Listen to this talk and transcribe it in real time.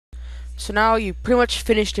So now you pretty much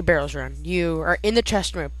finished your Barrows run. You are in the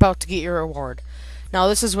chest room, about to get your reward. Now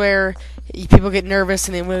this is where people get nervous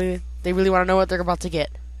and they really want to know what they're about to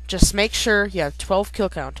get. Just make sure you have 12 kill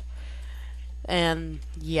count. And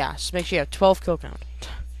yeah, just make sure you have 12 kill count.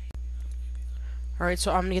 Alright,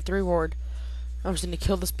 so I'm gonna get the reward. I'm just gonna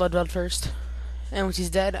kill this blood first. And once he's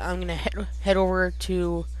dead, I'm gonna head over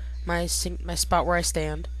to my spot where I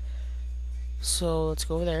stand. So let's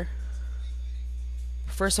go over there.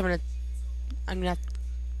 First, I'm gonna,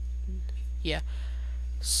 yeah.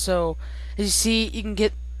 So as you see, you can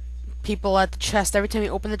get people at the chest every time you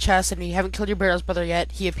open the chest, and you haven't killed your Barrows brother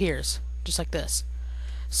yet. He appears just like this.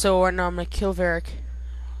 So right now I'm gonna kill Varric,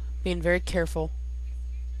 being very careful.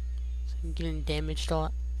 So I'm getting damaged a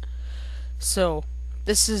lot. So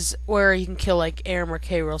this is where you can kill like Aram or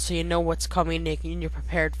K-Roll, so you know what's coming and you're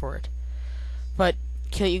prepared for it. But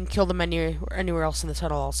you can kill them anywhere else in the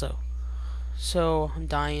tunnel also. So I'm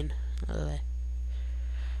dying.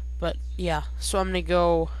 But yeah, so I'm gonna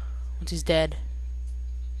go once he's dead.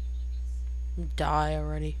 Die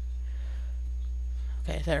already.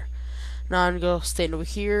 Okay, there. Now I'm gonna go stand over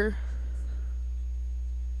here.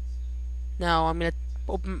 Now I'm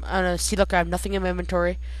gonna see, look, I have nothing in my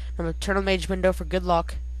inventory. I'm gonna turn on the mage window for good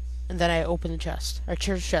luck, and then I open the chest, or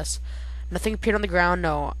cheer the chest. Nothing appeared on the ground.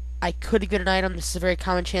 No, I could get an item. This is a very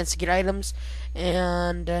common chance to get items,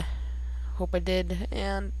 and hope I did.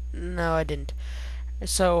 And no, I didn't.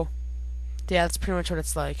 So yeah, that's pretty much what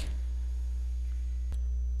it's like.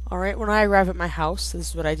 Alright, when I arrive at my house, this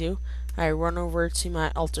is what I do. I run over to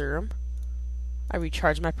my altar room. I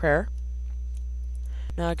recharge my prayer.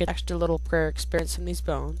 Now I get extra little prayer experience from these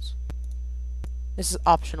bones. This is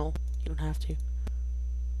optional. You don't have to.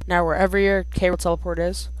 Now wherever your K-Roll teleport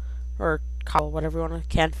is, or cobble, whatever you want to,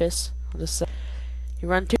 canvas, I'll just say, you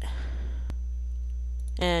run to it,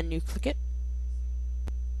 and you click it,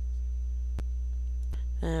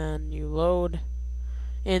 and you load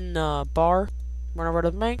in the bar, run over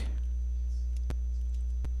to the bank,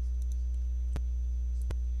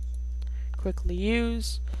 quickly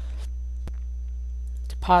use,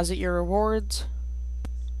 deposit your rewards,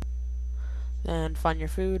 then find your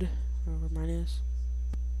food, wherever mine is.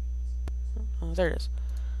 Oh, there it is.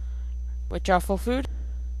 Wait out full food,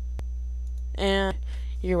 and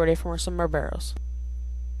you're ready for some more Barrows.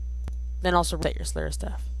 Then also reset your Slayer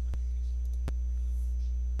staff.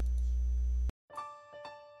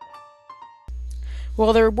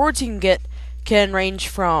 Well, the rewards you can get can range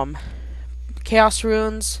from Chaos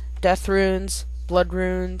Runes, Death Runes, Blood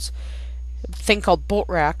Runes, a thing called Bolt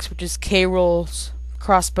Racks, which is K-Rolls,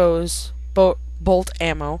 crossbows, bolt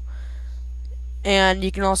ammo, and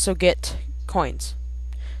you can also get coins.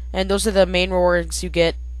 And those are the main rewards you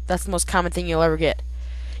get. That's the most common thing you'll ever get.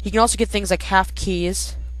 You can also get things like half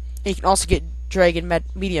keys, and you can also get Dragon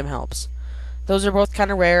medium helps. Those are both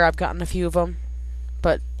kind of rare. I've gotten a few of them,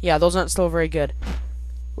 but yeah, those aren't still very good.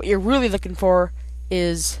 What you're really looking for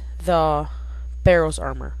is the Barrows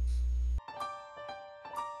armor.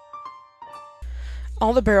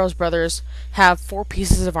 All the Barrows brothers have 4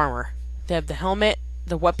 pieces of armor. They have the helmet,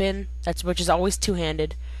 the weapon, which is always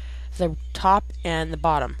two-handed, the top and the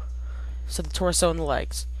bottom, so the torso and the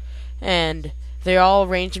legs. And they all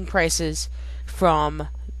range in prices from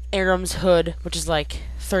Aram's hood, which is like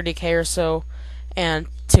 30k or so, and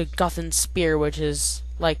to Guthan's spear, which is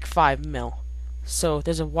like 5 mil. So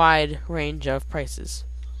there's a wide range of prices.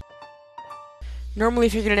 Normally,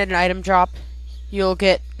 if you're gonna get an item drop, you'll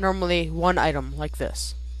get normally one item like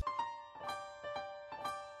this.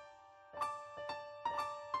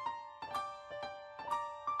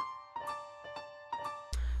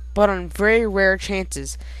 But on very rare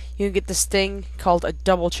chances, you can get this thing called a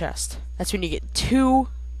double chest. That's when you get 2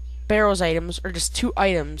 Barrows items, or just 2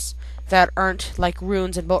 items that aren't like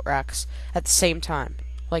runes and bolt racks at the same time,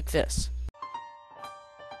 like this.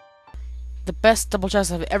 The best double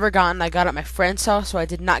chest I've ever gotten, I got at my friend's house, so I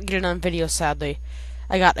did not get it on video, sadly.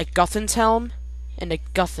 I got a Guthan's helm, and a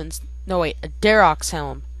Darok's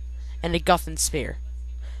helm, and a Guthan's spear.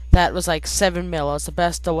 That was like 7 mil. It was the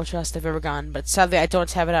best double chest I've ever gotten, but sadly I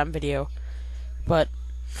don't have it on video. But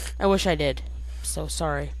I wish I did. So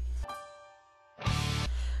sorry.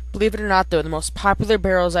 Believe it or not, though, the most popular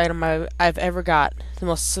Barrows item I've ever got, the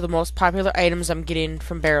most popular items I'm getting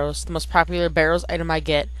from Barrows, the most popular Barrows item I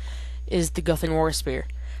get is the Guthan War Spear.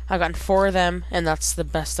 I've gotten 4 of them, and that's the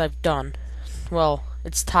best I've done. Well,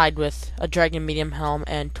 it's tied with a Dragon Medium Helm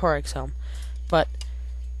and Torag's Helm, but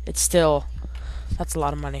it's still, that's a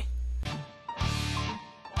lot of money.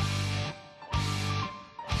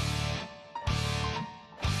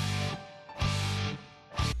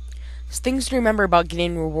 Things to remember about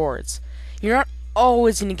getting rewards. You're not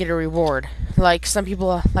always gonna get a reward. Like some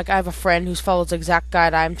people, like I have a friend who follows the exact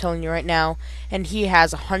guide I'm telling you right now, and he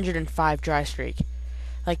has 105 dry streak.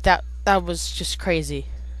 Like that was just crazy.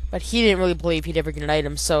 But he didn't really believe he'd ever get an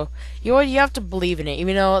item, so you have to believe in it.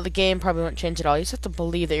 Even though the game probably won't change at all, you just have to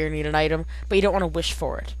believe that you're gonna get an item, but you don't want to wish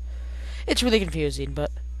for it. It's really confusing,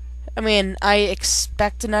 but I mean, I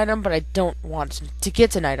expect an item, but I don't want to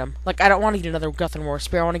get an item. Like I don't want to get another Guthern War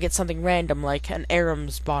Spear. I want to get something random, like an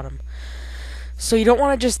Aram's bottom. So you don't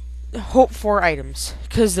want to just hope for items,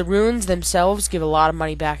 because the runes themselves give a lot of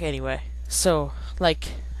money back anyway. So, like,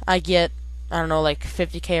 I get, I don't know, like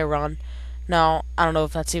 50k a run. Now, I don't know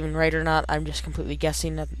if that's even right or not. I'm just completely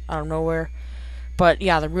guessing out of nowhere. But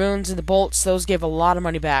yeah, the runes and the bolts, those give a lot of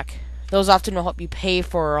money back. Those often will help you pay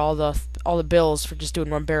for all the bills for just doing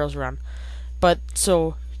one Barrows run. But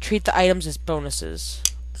so treat the items as bonuses.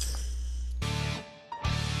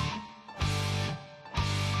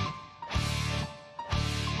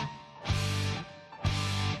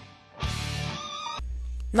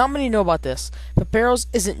 Not many know about this, but Barrows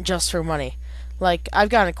isn't just for money. Like, I've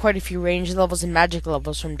gotten quite a few range levels and magic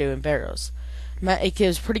levels from doing Barrows. It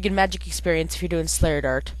gives pretty good magic experience if you're doing Slayer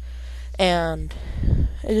Dart. And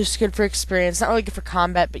it's just good for experience. Not really good for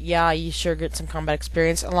combat, but yeah, you sure get some combat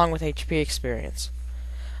experience along with HP experience.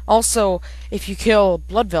 Also, if you kill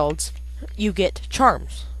Bloodvelds, you get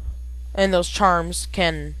charms. And those charms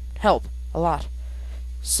can help a lot.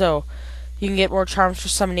 So, you can get more charms for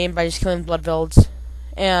summoning by just killing Bloodvelds.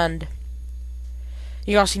 And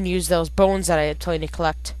you also can use those bones that I told you to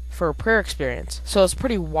collect for prayer experience. So it's a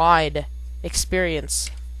pretty wide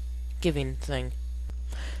experience giving thing.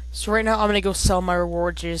 So right now I'm going to go sell my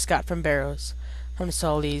rewards I just got from Barrows. I'm going to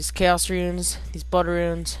sell these Chaos Runes, these Blood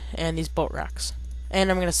Runes, and these Boat Racks.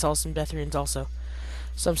 And I'm going to sell some Death Runes also.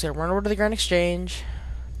 So I'm just going to run over to the Grand Exchange.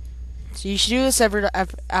 So you should do this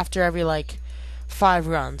after every, like, 5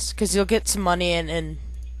 runs. Because you'll get some money and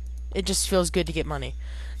it just feels good to get money.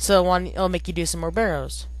 So it'll make you do some more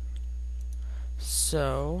Barrows.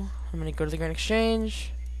 So I'm going to go to the Grand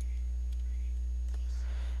Exchange.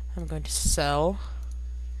 I'm going to sell.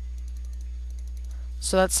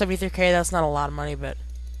 So that's 73k. That's not a lot of money, but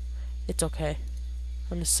it's okay.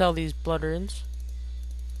 I'm going to sell these Blood Runes.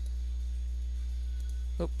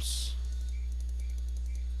 Oops.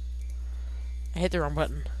 I hit the wrong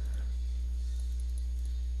button.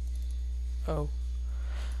 Oh.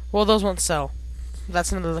 Well, those won't sell.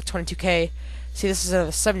 That's another like 22k. See, this is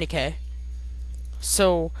another 70k.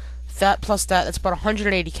 So that plus that's about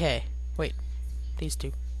 180k. Wait, these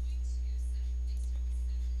two.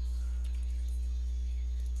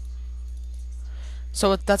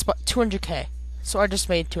 So that's about 200k. So I just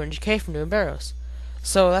made 200k from doing Barrows.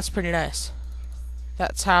 So that's pretty nice.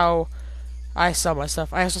 That's how I sell my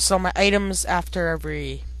stuff. I also sell my items after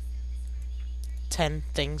every 10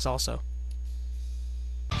 things also.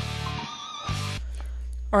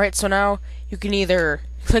 Alright, so now you can either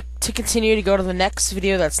click to continue to go to the next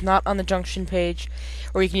video that's not on the junction page,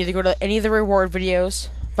 or you can either go to any of the reward videos,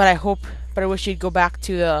 but I wish you'd go back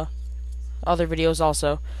to the other videos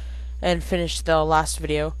also, and finish the last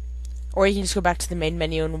video, or you can just go back to the main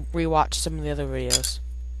menu and rewatch some of the other videos.